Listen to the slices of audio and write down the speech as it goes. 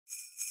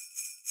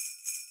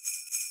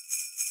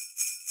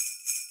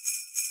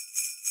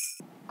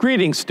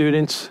Greetings,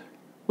 students.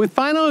 With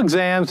final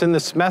exams and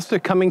the semester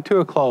coming to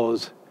a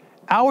close,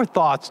 our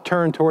thoughts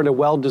turn toward a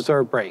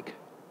well-deserved break.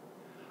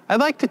 I'd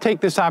like to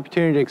take this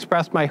opportunity to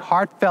express my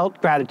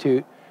heartfelt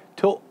gratitude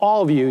to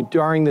all of you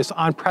during this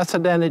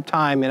unprecedented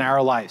time in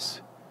our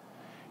lives.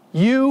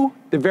 You,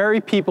 the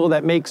very people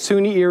that make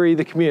SUNY Erie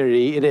the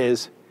community it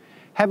is,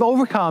 have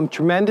overcome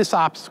tremendous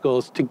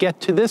obstacles to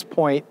get to this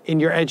point in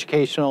your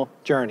educational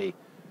journey.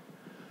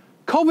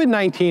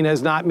 COVID-19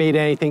 has not made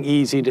anything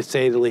easy, to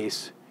say the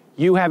least.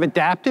 You have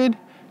adapted,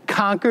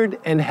 conquered,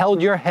 and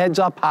held your heads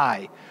up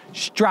high,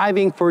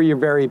 striving for your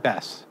very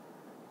best.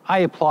 I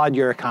applaud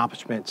your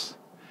accomplishments.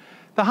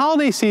 The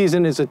holiday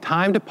season is a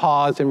time to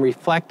pause and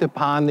reflect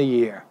upon the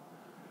year.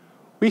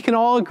 We can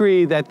all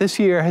agree that this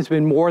year has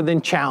been more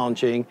than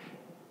challenging.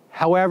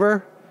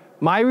 However,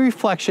 my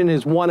reflection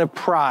is one of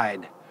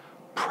pride.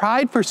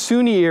 Pride for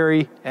SUNY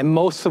Erie, and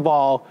most of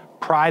all,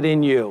 pride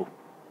in you.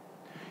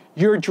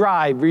 Your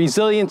drive,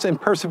 resilience, and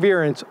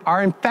perseverance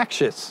are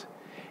infectious.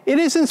 It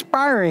is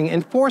inspiring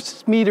and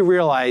forces me to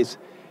realize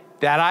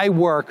that I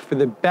work for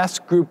the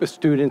best group of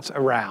students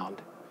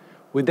around.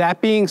 With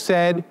that being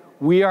said,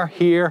 we are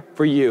here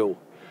for you.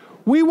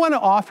 We want to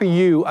offer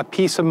you a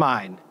peace of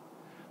mind.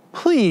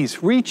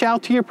 Please reach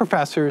out to your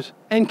professors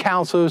and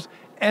counselors,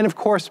 and of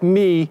course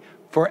me,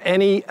 for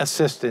any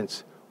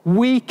assistance.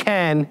 We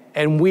can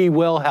and we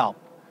will help.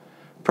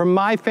 From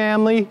my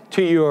family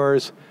to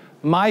yours,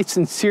 my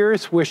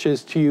sincerest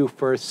wishes to you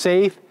for a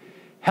safe,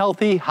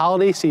 healthy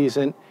holiday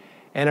season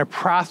and a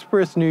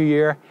prosperous new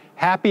year.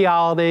 Happy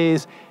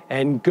holidays,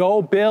 and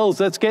go Bills.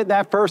 Let's get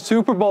that first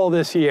Super Bowl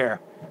this year.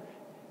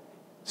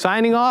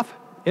 Signing off,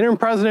 Interim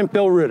President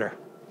Bill Reuter.